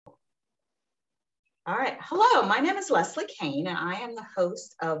All right. Hello, my name is Leslie Kane, and I am the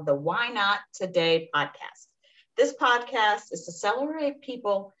host of the Why Not Today podcast. This podcast is to celebrate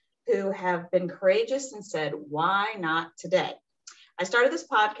people who have been courageous and said, why not today? I started this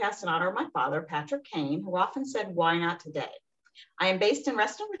podcast in honor of my father, Patrick Kane, who often said, why not today? I am based in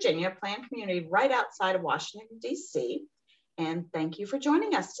Reston, Virginia, a planned community right outside of Washington, D.C. And thank you for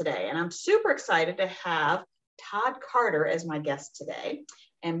joining us today. And I'm super excited to have Todd Carter as my guest today.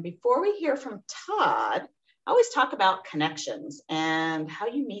 And before we hear from Todd, I always talk about connections and how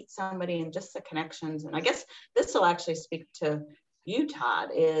you meet somebody and just the connections. And I guess this will actually speak to you,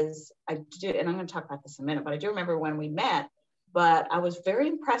 Todd, and I'm going to talk about this in a minute, but I do remember when we met, but I was very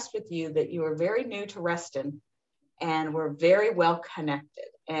impressed with you that you were very new to Reston and were very well connected.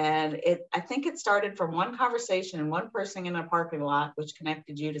 And I think it started from one conversation and one person in a parking lot, which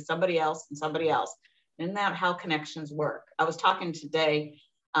connected you to somebody else and somebody else. Isn't that how connections work? I was talking today.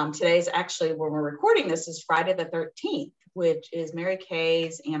 Today's actually, when we're recording this, is Friday the 13th, which is Mary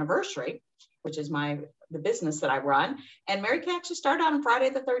Kay's anniversary, which is the business that I run. And Mary Kay actually started on Friday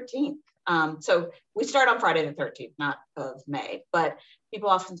the 13th. So we start on Friday the 13th, not of May, but people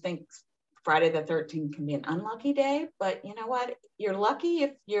often think Friday the 13th can be an unlucky day, but you know what? You're lucky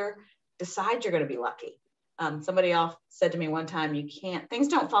if you decide you're going to be lucky. Somebody else said to me one time, things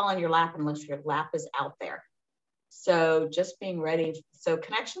don't fall on your lap unless your lap is out there. So just being ready. So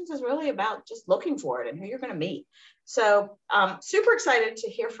connections is really about just looking for it and who you're going to meet. So super excited to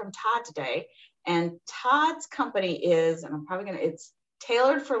hear from Todd today. And Todd's company is, and it's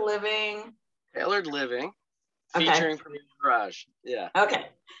Tailored for Living. Tailored Living, featuring from your garage. Yeah. Okay.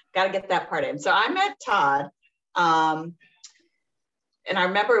 Got to get that part in. So I met Todd. And I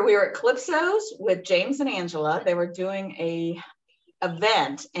remember we were at Calypso's with James and Angela. They were doing a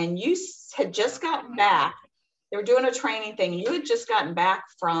event and you had just gotten back. They were doing a training thing. You had just gotten back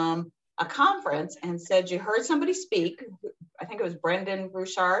from a conference and said you heard somebody speak. I think it was Brendan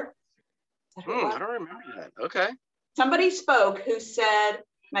Bouchard. I don't remember that. Okay. Somebody spoke who said,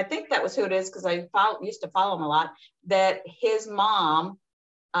 and I think that was who it is because I used to follow him a lot, that his mom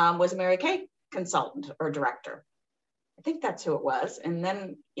was a Mary Kay consultant or director. I think that's who it was. And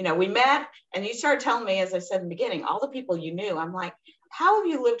then, we met and you started telling me, as I said in the beginning, all the people you knew. I'm like, how have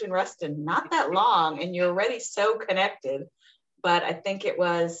you lived in Reston? Not that long and you're already so connected. But I think it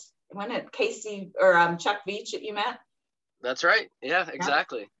was Casey or Chuck Veach that you met. That's right. Yeah,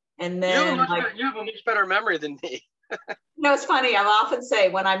 exactly. And then you have a much better memory than me. It's funny. I often say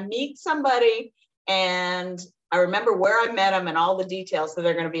when I meet somebody and I remember where I met them and all the details, that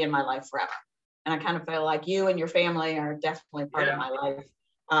they're going to be in my life forever. And I kind of feel like you and your family are definitely part of my life.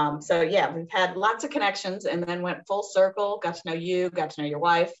 So yeah, we've had lots of connections and then went full circle, got to know you, got to know your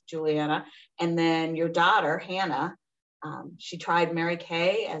wife, Juliana, and then your daughter, Hannah. She tried Mary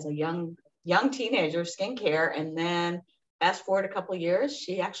Kay as a young teenager, skincare. And then fast forward a couple of years,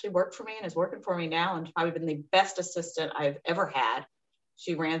 she actually worked for me and is working for me now and probably been the best assistant I've ever had.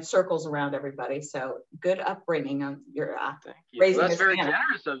 She ran circles around everybody. So good upbringing on your raising. Well, that's very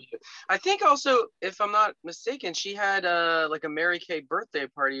generous of you. I think also, if I'm not mistaken, she had like a Mary Kay birthday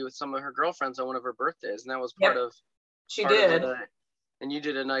party with some of her girlfriends on one of her birthdays, and that was part of. She did. And you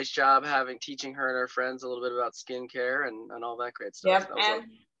did a nice job teaching her and her friends a little bit about skincare and all that great stuff. Yep.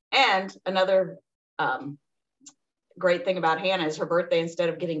 And another great thing about Hannah is her birthday. Instead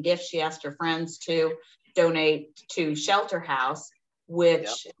of getting gifts, she asked her friends to donate to Shelter House,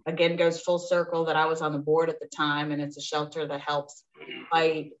 which again goes full circle that I was on the board at the time, and it's a shelter that helps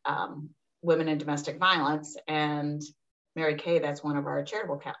fight women in domestic violence. And Mary Kay, that's one of our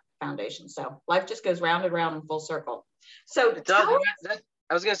charitable foundations. So life just goes round and round in full circle. So it does.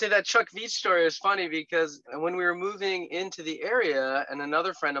 I was going to say that Chuck Veach story is funny because when we were moving into the area, and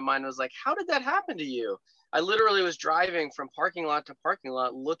another friend of mine was like, "How did that happen to you?" I literally was driving from parking lot to parking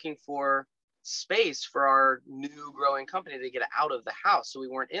lot looking for space for our new growing company to get out of the house, so we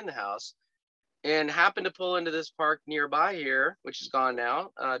weren't in the house, and happened to pull into this park nearby here, which is gone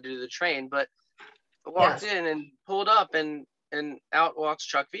now due to the train. But I walked in and pulled up, and out walks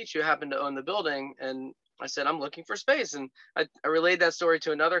Chuck Veach, who happened to own the building, and I said, "I'm looking for space." And I relayed that story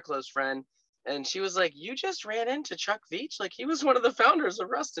to another close friend, and she was like, "You just ran into Chuck Veach? Like, he was one of the founders of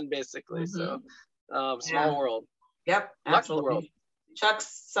Reston, basically." So small world. Yep, absolutely. World.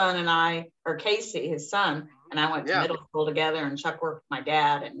 Chuck's son and I, or Casey, his son, and I went to middle school together, and Chuck worked with my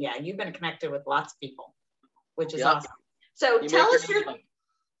dad. And you've been connected with lots of people, which is awesome. So tell us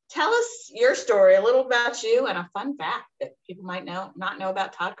your story, a little about you, and a fun fact that people might not know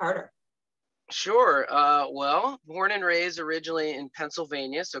about Todd Carter. Sure. Well, born and raised originally in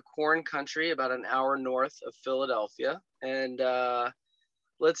Pennsylvania, so corn country, about an hour north of Philadelphia, and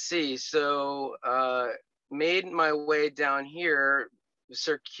let's see. So made my way down here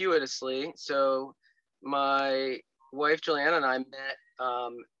circuitously. So my wife Juliana and I met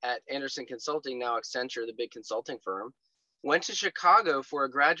at Anderson Consulting, now Accenture, the big consulting firm. Went to Chicago for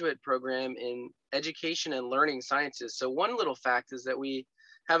a graduate program in education and learning sciences. So one little fact is that we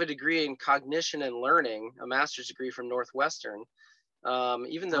have a degree in cognition and learning, a master's degree from Northwestern.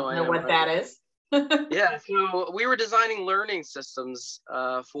 Even though I know am what that is. yeah, so we were designing learning systems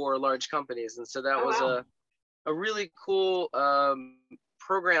for large companies, and so that Oh, was wow. a really cool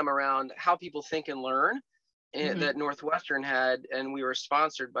program around how people think and learn that Northwestern had, and we were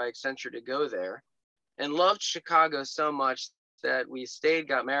sponsored by Accenture to go there, and loved Chicago so much that we stayed,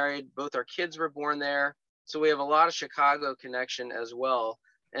 got married. Both our kids were born there, so we have a lot of Chicago connection as well.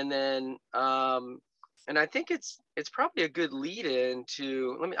 And then and I think it's probably a good lead in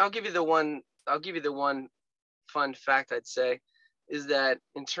to I'll give you the one fun fact I'd say is that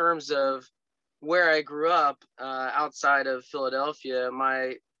in terms of where I grew up outside of Philadelphia,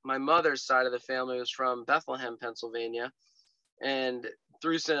 my mother's side of the family was from Bethlehem, Pennsylvania, and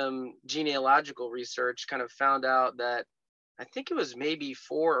through some genealogical research kind of found out that I think it was maybe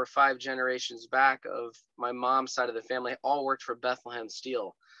 4 or 5 generations back of my mom's side of the family all worked for Bethlehem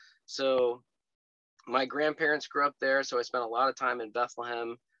Steel. So my grandparents grew up there, so I spent a lot of time in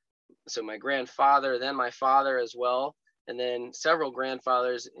Bethlehem. So my grandfather, then my father as well, and then several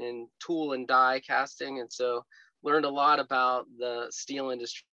grandfathers in tool and die casting. And so learned a lot about the steel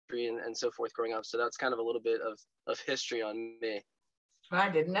industry and so forth growing up. So that's kind of a little bit of history on me. Well, I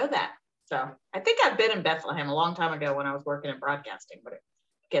didn't know that. So I think I've been in Bethlehem a long time ago when I was working in broadcasting, but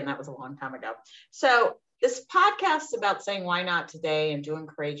again, that was a long time ago. So this podcast is about saying why not today and doing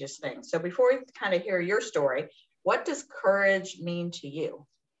courageous things. So before we kind of hear your story, what does courage mean to you?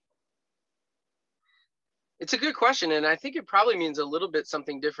 It's a good question, and I think it probably means a little bit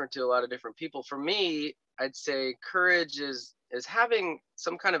something different to a lot of different people. For me, I'd say courage is having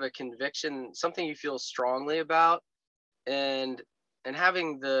some kind of a conviction, something you feel strongly about, and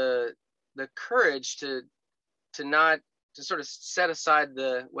having the courage to not to sort of set aside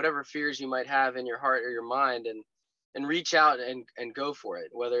the whatever fears you might have in your heart or your mind and reach out and go for it,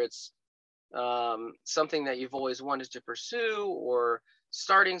 whether it's something that you've always wanted to pursue or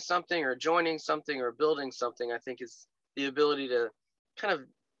starting something or joining something or building something. I think is the ability to kind of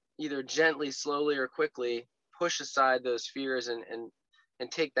either gently, slowly, or quickly push aside those fears and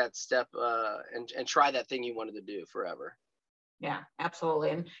take that step and try that thing you wanted to do forever. Yeah, absolutely.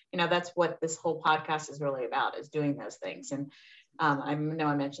 And, that's what this whole podcast is really about, is doing those things. And I know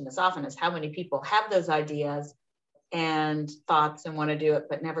I mention this often, is how many people have those ideas and thoughts and want to do it,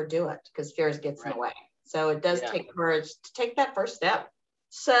 but never do it because fears gets in the way. So it does take courage to take that first step.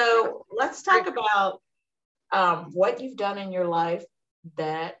 So let's talk about what you've done in your life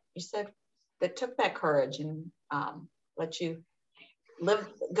that you said that took that courage and let you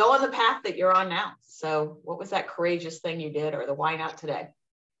go on the path that you're on now. So what was that courageous thing you did, or the why not today?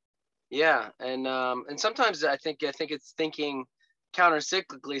 Yeah. And sometimes I think it's thinking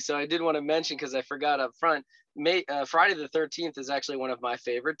counter-cyclically. So I did want to mention, because I forgot up front, Friday the 13th is actually one of my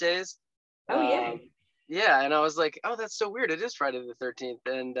favorite days. Oh, yeah. Yeah. And I was like, oh, that's so weird. It is Friday the 13th.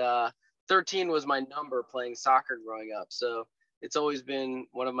 And 13 was my number playing soccer growing up. So it's always been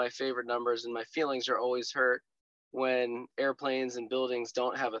one of my favorite numbers, and my feelings are always hurt when airplanes and buildings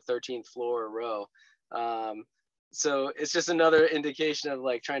don't have a 13th floor or row. So it's just another indication of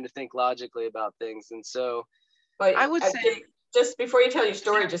like trying to think logically about things. And so but I would say, just before you tell your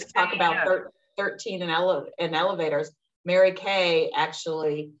story, just talk about 13 and elevators. Mary Kay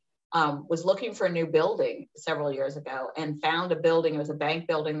actually was looking for a new building several years ago and found a building. It was a bank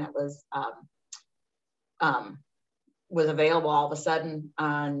building that was available all of a sudden,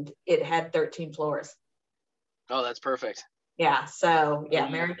 and it had 13 floors. Oh, that's perfect. Yeah. So yeah,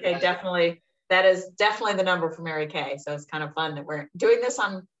 Mary Kay that is definitely the number for Mary Kay. So it's kind of fun that we're doing this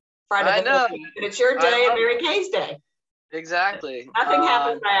on Friday. I know. But it's your day and Mary Kay's day. Exactly. Nothing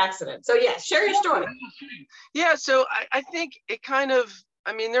happens by accident. So yeah, share your story. Yeah. So I think it kind of,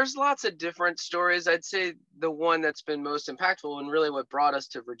 there's lots of different stories. I'd say the one that's been most impactful and really what brought us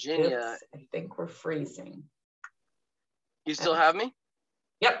to Virginia. Oops, I think we're freezing. You still have me?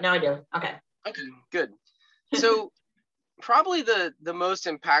 Yep, now I do. Okay. Okay, good. So probably the most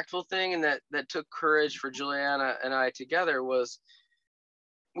impactful thing and that took courage for Juliana and I together was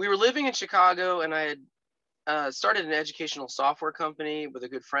we were living in Chicago, and I had started an educational software company with a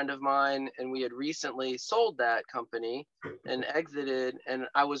good friend of mine, and we had recently sold that company and exited, and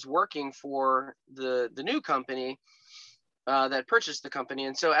I was working for the new company that purchased the company.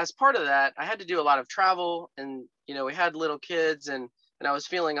 And so as part of that, I had to do a lot of travel, and we had little kids, and and I was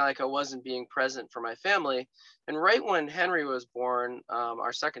feeling like I wasn't being present for my family. And right when Henry was born,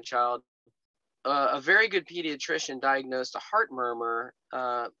 our second child, a very good pediatrician diagnosed a heart murmur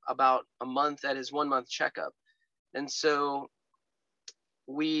about a month at his 1 month checkup. And so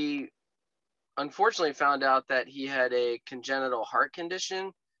we unfortunately found out that he had a congenital heart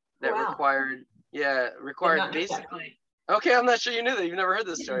condition that Wow. Did required not know that. basically. Okay, I'm not sure you knew that. You've never heard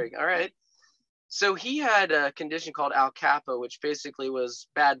this story. All right. So he had a condition called Al Capo, which basically was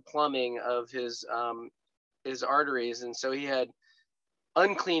bad plumbing of his arteries, and so he had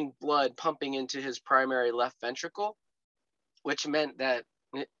unclean blood pumping into his primary left ventricle, which meant that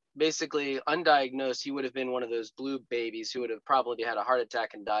basically undiagnosed, he would have been one of those blue babies who would have probably had a heart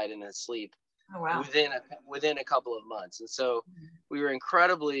attack and died in his sleep. Oh, wow. within a couple of months. And so we were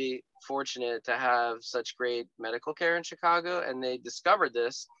incredibly fortunate to have such great medical care in Chicago, and they discovered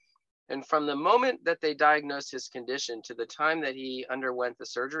this. And from the moment that they diagnosed his condition to the time that he underwent the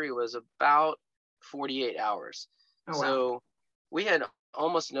surgery was about 48 hours. Oh, wow. So we had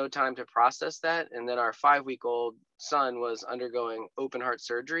almost no time to process that. And then our 5-week-old son was undergoing open heart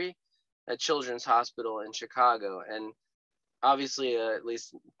surgery at Children's Hospital in Chicago. And obviously, at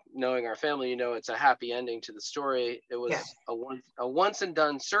least knowing our family, it's a happy ending to the story. It was a once and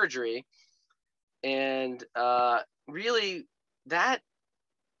done surgery. And really that,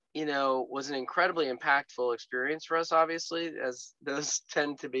 was an incredibly impactful experience for us, obviously, as those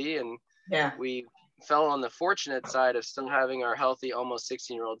tend to be. And we fell on the fortunate side of still having our healthy, almost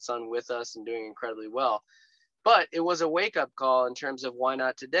 16-year-old son with us and doing incredibly well. But it was a wake-up call in terms of why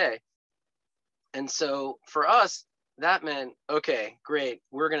not today? And so for us, that meant, okay, great.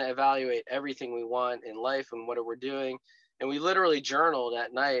 We're going to evaluate everything we want in life and what we're doing. And we literally journaled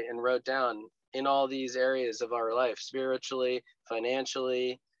at night and wrote down in all these areas of our life, spiritually,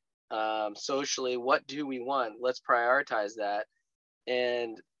 financially, socially, what do we want? Let's prioritize that.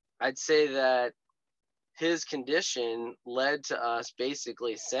 And I'd say that his condition led to us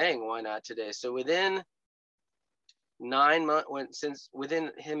basically saying, why not today? So within 9 months,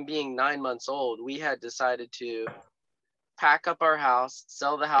 within him being 9 months old, we had decided to pack up our house,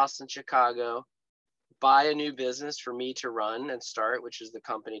 sell the house in Chicago, buy a new business for me to run and start, which is the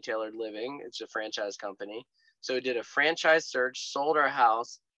company Tailored Living. It's a franchise company. So we did a franchise search, sold our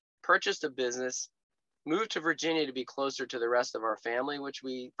house, purchased a business, moved to Virginia to be closer to the rest of our family, which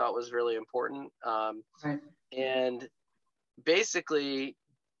we thought was really important. Right. And basically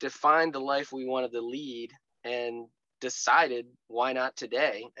defined the life we wanted to lead and decided why not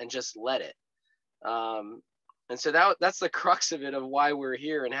today and just let it. And so that's the crux of it, of why we're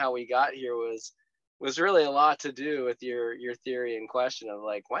here and how we got here was really a lot to do with your theory and question of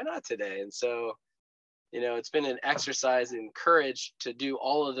like, why not today? And so, it's been an exercise in courage to do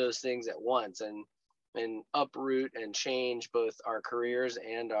all of those things at once and uproot and change both our careers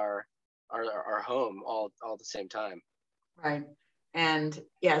and our home all at the same time. Right. And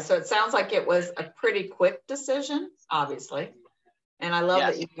so it sounds like it was a pretty quick decision, obviously. And I love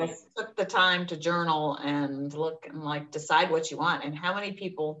that you guys took the time to journal and look and like decide what you want. And how many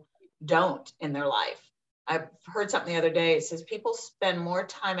people don't in their life? I've heard something the other day. It says people spend more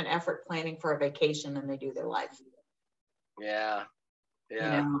time and effort planning for a vacation than they do their life. Yeah.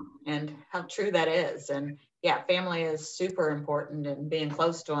 And how true that is. And family is super important, and being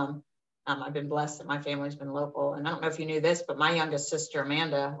close to them. I've been blessed that my family's been local. And I don't know if you knew this, but my youngest sister,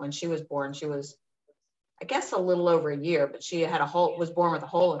 Amanda, when she was born, she was, I guess, a little over a year, but she was born with a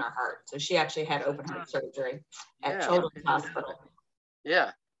hole in her heart. So she actually had open heart surgery at Children's Hospital.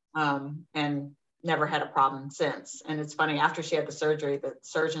 Yeah. And never had a problem since. And it's funny, after she had the surgery, the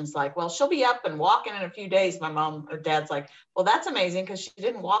surgeon's like, well, she'll be up and walking in a few days. My mom or dad's like, well, that's amazing, because she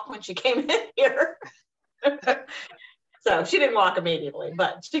didn't walk when she came in here. So she didn't walk immediately,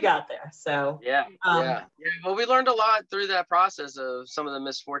 but she got there. So well, we learned a lot through that process of some of the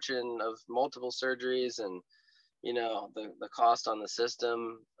misfortune of multiple surgeries and the cost on the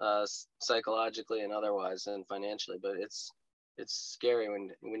system, psychologically and otherwise, and financially. But it's scary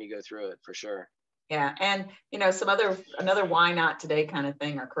when you go through it, for sure. Yeah. And, another why not today kind of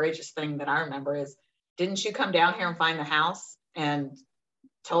thing, or courageous thing that I remember is, didn't you come down here and find the house and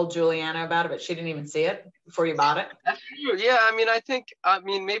told Juliana about it, but she didn't even see it before you bought it? That's true. Yeah. I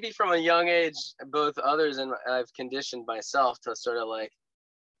mean, maybe from a young age, both others and I've conditioned myself to sort of like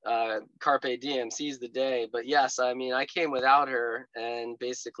carpe diem, seize the day. But yes, I came without her and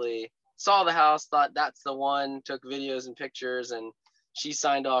basically saw the house, thought that's the one, took videos and pictures, and she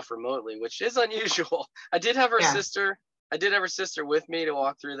signed off remotely, which is unusual. I did have her sister with me to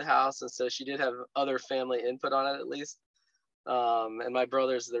walk through the house, and so she did have other family input on it, at least. And my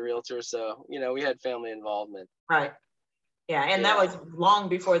brother's the realtor, so we had family involvement. Right. Yeah, and that was long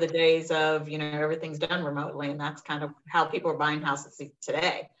before the days of, everything's done remotely, and that's kind of how people are buying houses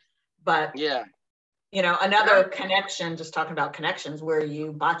today. But yeah, another connection, just talking about connections, where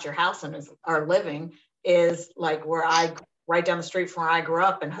you bought your house and are living is like right down the street from where I grew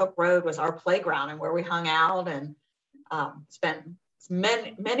up, and Hook Road was our playground and where we hung out and spent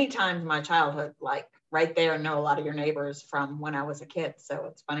many times in my childhood, like right there, and know a lot of your neighbors from when I was a kid. So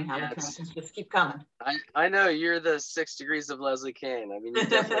it's funny how the connections just keep coming. I know you're the 6 degrees of Leslie Kane. I mean, you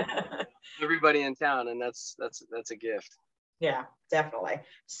definitely everybody in town, and that's a gift. Yeah, definitely.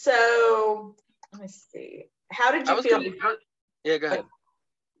 So let me see. How did you feel? Yeah, go ahead.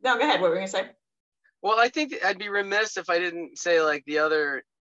 No, go ahead. What were you gonna say? Well, I think I'd be remiss if I didn't say like the other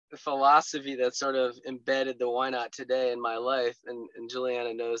philosophy that sort of embedded the why not today in my life, and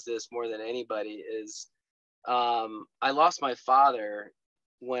Juliana knows this more than anybody, is I lost my father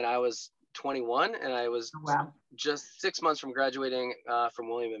when I was 21, and I was just 6 months from graduating from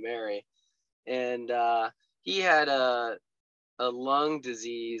William and Mary, and he had a lung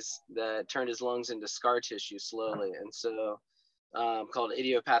disease that turned his lungs into scar tissue slowly, and so called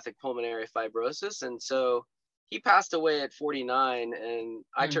idiopathic pulmonary fibrosis. And so he passed away at 49, and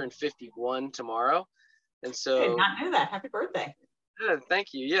I turned 51 tomorrow. And so I did not know that. Happy birthday. Thank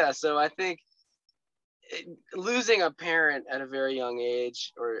you. Yeah. So I think losing a parent at a very young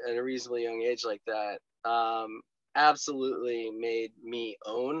age, or at a reasonably young age like that, absolutely made me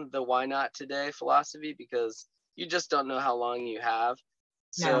own the why not today philosophy, because you just don't know how long you have.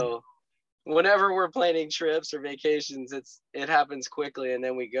 So whenever we're planning trips or vacations, it happens quickly, and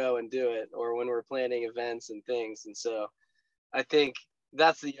then we go and do it. Or when we're planning events and things. And so I think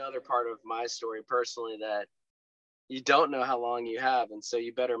that's the other part of my story personally, that you don't know how long you have, and so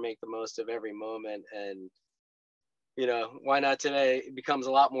you better make the most of every moment. And why not today? It becomes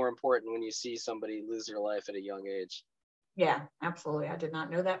a lot more important when you see somebody lose their life at a young age. Yeah, absolutely. I did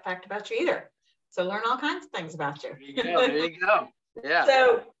not know that fact about you either. So learn all kinds of things about you. There you go. Yeah.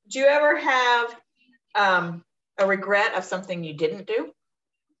 So do you ever have a regret of something you didn't do?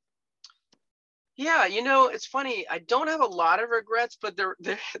 Yeah, it's funny. I don't have a lot of regrets, but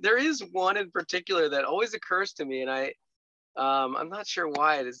there is one in particular that always occurs to me, and I'm not sure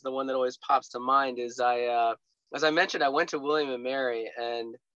why it is the one that always pops to mind. Is as I mentioned, I went to William and Mary,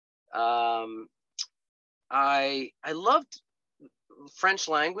 and I loved French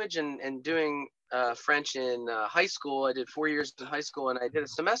language and doing French in high school. I did 4 years in high school, and I did a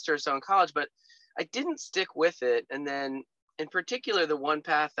semester or so in college, but I didn't stick with it. And then in particular, the one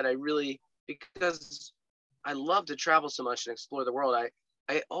path that I really, because I love to travel so much and explore the world,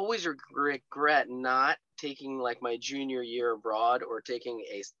 I always regret not taking like my junior year abroad, or taking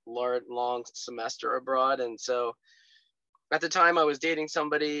a long semester abroad. And so at the time I was dating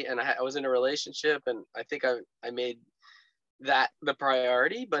somebody, and I was in a relationship, and I think I made that the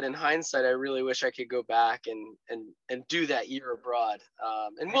priority. But in hindsight, I really wish I could go back and do that year abroad.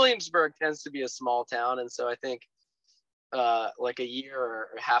 And Williamsburg tends to be a small town, and so I think like a year or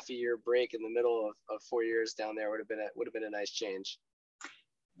half a year break in the middle of 4 years down there would have been a nice change.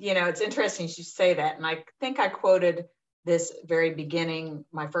 It's interesting you say that, and I think I quoted this very beginning,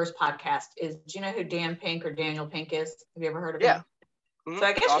 my first podcast is, do you know who Dan Pink or Daniel Pink is? Have you ever heard of him? Mm-hmm. So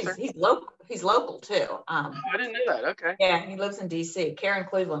I guess he's local too. I didn't know that. Okay. Yeah, he lives in DC. Karen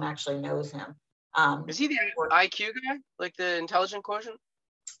Cleveland actually knows him. Is he the IQ guy, like the intelligent quotient?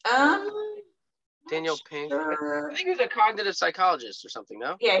 Daniel Pink. Sure. I think he's a cognitive psychologist or something,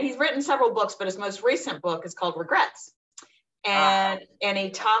 no? Yeah, he's written several books, but his most recent book is called Regrets. And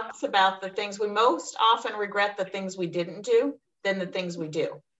he talks about the things we most often regret, the things we didn't do, than the things we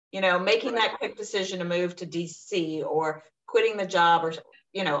do. Making that quick decision to move to DC, or quitting the job, or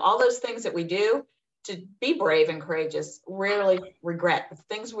all those things that we do to be brave and courageous, rarely regret. The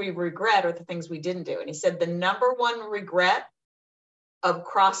things we regret are the things we didn't do. And he said the number one regret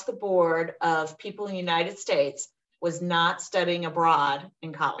across the board of people in the United States was not studying abroad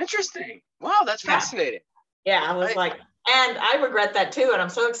in college. Interesting. Wow, that's fascinating. Yeah, I was like, and I regret that too. And I'm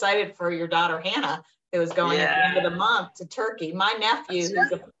so excited for your daughter, Hannah, who is going at the end of the month to Turkey. My nephew,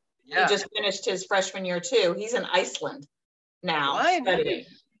 he just finished his freshman year too. He's in Iceland now studying.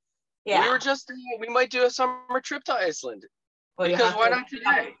 Yeah. We might do a summer trip to Iceland. Well, because why not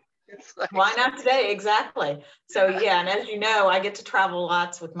today? Why not today? Exactly. So and as you know, I get to travel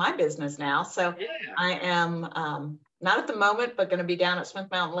lots with my business now. So I am not at the moment, but going to be down at Smith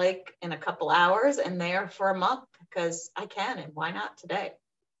Mountain Lake in a couple hours and there for a month because I can, and why not today?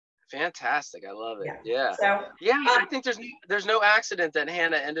 Fantastic. I love it. Yeah. So, I think there's no accident that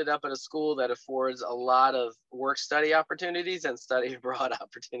Hannah ended up at a school that affords a lot of work study opportunities and study abroad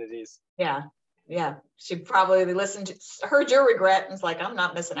opportunities. Yeah. Yeah, she probably heard your regret and was like, I'm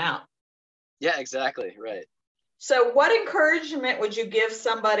not missing out. Yeah, exactly. Right. So what encouragement would you give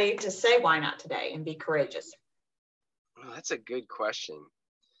somebody to say, why not today, and be courageous? Well, that's a good question.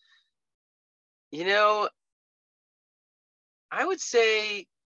 You know, I would say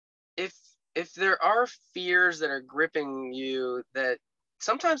if there are fears that are gripping you, that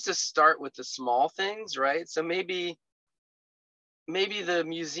sometimes to start with the small things, right? So maybe the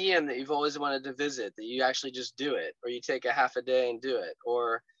museum that you've always wanted to visit, that you actually just do it, or you take a half a day and do it.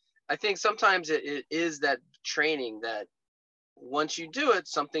 Or I think sometimes it is that training that once you do it,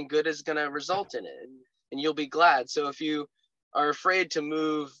 something good is going to result in it, and you'll be glad. So if you are afraid to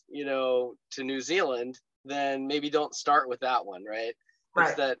move, to New Zealand, then maybe don't start with that one, right? It's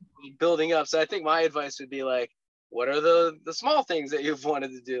Right. that building up. So I think my advice would be like, what are the small things that you've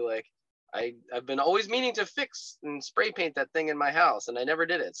wanted to do? Like, I've been always meaning to fix and spray paint that thing in my house, and I never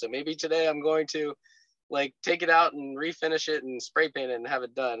did it. So maybe today I'm going to like take it out and refinish it and spray paint it and have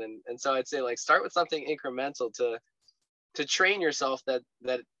it done. And so I'd say like start with something incremental to train yourself that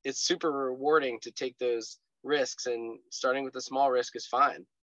it's super rewarding to take those risks, and starting with a small risk is fine.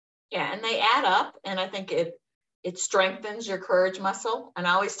 Yeah, and they add up, and I think it strengthens your courage muscle. And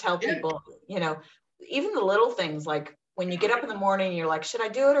I always tell people, even the little things, like when you get up in the morning, you're like, should I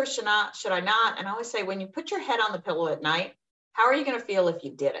do it or should I not? And I always say, when you put your head on the pillow at night, how are you going to feel if you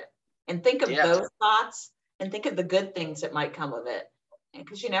did it? And think of those thoughts, and think of the good things that might come of it,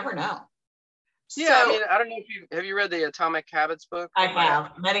 because you never know. Yeah, I mean, I don't know if have you read the Atomic Habits book? I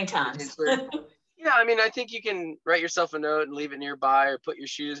have many times. Yeah, I mean, I think you can write yourself a note and leave it nearby, or put your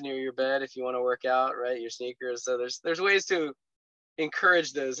shoes near your bed if you want to work out, right? Your sneakers. So there's ways to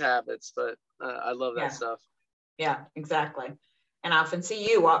encourage those habits, but I love that stuff. Yeah, exactly. And I often see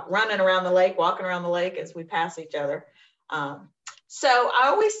you walking around the lake as we pass each other. So I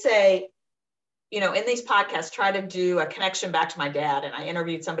always say, in these podcasts, try to do a connection back to my dad. And I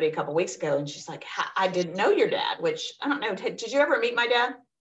interviewed somebody a couple of weeks ago, and she's like, I didn't know your dad, which I don't know. Did you ever meet my dad?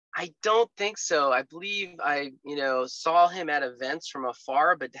 I don't think so. I believe I, saw him at events from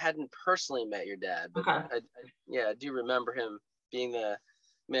afar, but hadn't personally met your dad. But okay. I do remember him being the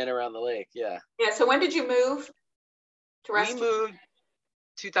man around the lake. Yeah. Yeah. So when did you move to Reston? We moved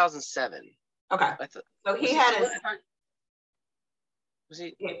 2007. Okay. So he had his. Was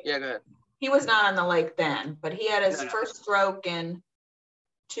he? Yeah, go ahead. He was not on the lake then, but he had his first stroke in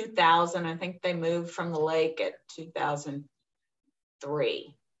 2000. I think they moved from the lake at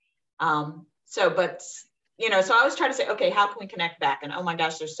 2003. So I always try to say, okay, how can we connect back? And oh my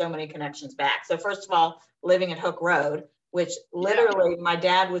gosh, there's so many connections back. So first of all, living at Hook Road, which literally my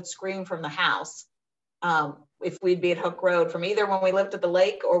dad would scream from the house if we'd be at Hook Road, from either when we lived at the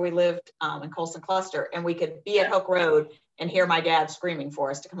lake or we lived in Colson Cluster, and we could be at Hook Road and hear my dad screaming for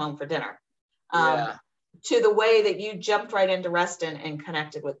us to come home for dinner. To the way that you jumped right into Reston and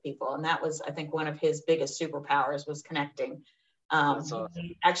connected with people. And that was, I think, one of his biggest superpowers, was connecting. Awesome.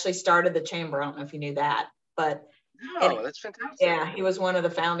 He actually started the chamber. I don't know if you knew that, but that's fantastic. Yeah, he was one of the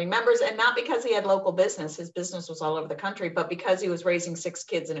founding members, and not because he had local business. His business was all over the country, but because he was raising 6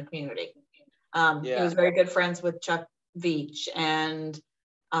 kids in a community. He was very good friends with Chuck Veach, and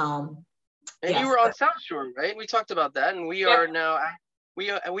you were on South Shore, right? We talked about that, and we are now we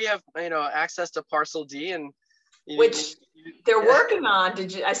have access to Parcel D, and which they're working on.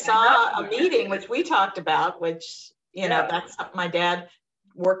 I saw a meeting which we talked about, which that's something my dad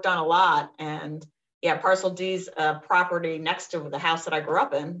worked on a lot. And Parcel D's a property next to the house that I grew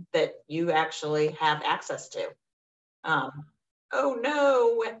up in that you actually have access to. Oh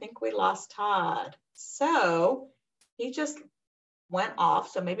no, I think we lost Todd. So he just went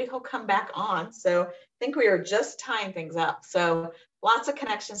off. So maybe he'll come back on. So I think we are just tying things up. So lots of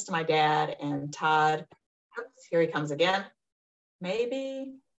connections to my dad and Todd. Oops, here he comes again.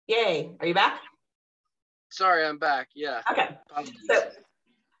 Maybe. Yay. Are you back? Sorry, I'm back. Yeah. Okay.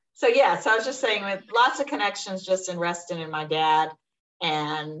 So I was just saying, with lots of connections just in Reston and my dad,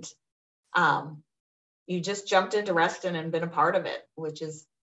 and you just jumped into Reston and been a part of it, which is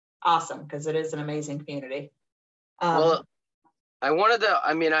awesome because it is an amazing community. Well,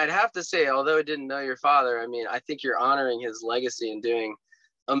 I'd have to say, although I didn't know your father, I think you're honoring his legacy and doing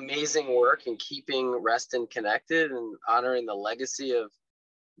amazing work and keeping Reston connected and honoring the legacy of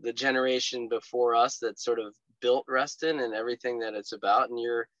the generation before us that sort of built Reston and everything that it's about. And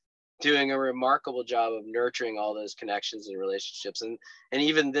you're doing a remarkable job of nurturing all those connections and relationships. And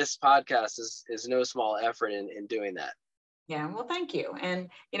even this podcast is no small effort in doing that. Yeah, well, thank you. And,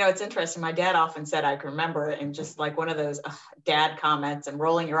 it's interesting. My dad often said, I can remember, and just like one of those dad comments and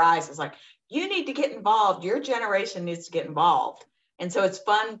rolling your eyes, is like, you need to get involved. Your generation needs to get involved. And so it's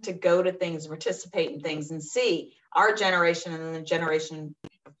fun to go to things, participate in things, and see our generation and then the generation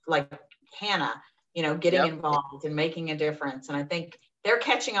like Hannah, you know, getting involved and making a difference. And I think they're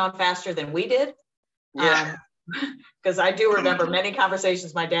catching on faster than we did. Yeah. Because I do remember many conversations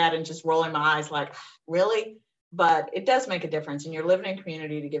with my dad and just rolling my eyes like, really? But it does make a difference, and you're living in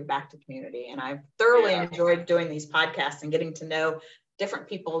community to give back to community. And I've thoroughly enjoyed doing these podcasts and getting to know different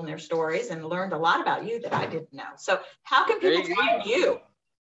people and their stories, and learned a lot about you that I didn't know. So how can people find you?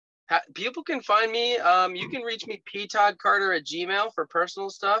 People can find me. You can reach me ptoddcarter@gmail for personal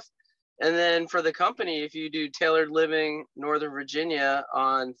stuff. And then for the company, if you do Tailored Living Northern Virginia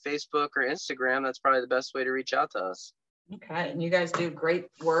on Facebook or Instagram, that's probably the best way to reach out to us. Okay. And you guys do great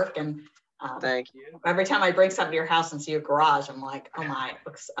work. And thank you. Every time I bring something to your house and see your garage, I'm like, oh my, it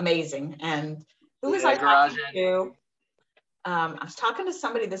looks amazing. And who was I talking to? I was talking to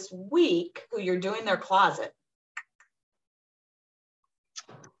somebody this week who you're doing their closet.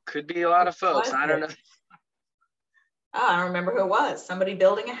 Could be a lot of folks. I don't know. Oh, I don't remember who it was. Somebody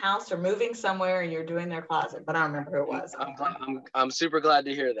building a house or moving somewhere and you're doing their closet, but I don't remember who it was. I'm super glad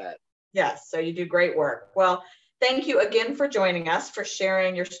to hear that. Yes, so you do great work. Well, thank you again for joining us, for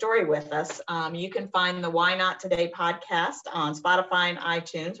sharing your story with us. You can find the Why Not Today podcast on Spotify and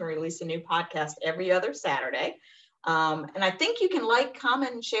iTunes. We release a new podcast every other Saturday. And I think you can like,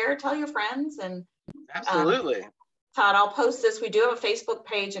 comment, and share, tell your friends. And absolutely. Todd, I'll post this. We do have a Facebook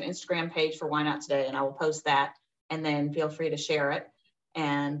page and Instagram page for Why Not Today, and I will post that. And then feel free to share it.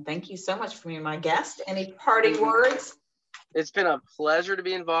 And thank you so much for being my guest. Any parting words? It's been a pleasure to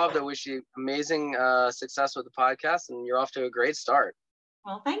be involved. I wish you amazing success with the podcast, and you're off to a great start.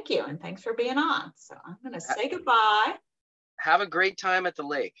 Well, thank you. And thanks for being on. So I'm going to say goodbye. Have a great time at the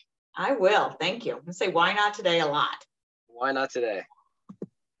lake. I will. Thank you. I'm going to say why not today a lot. Why not today?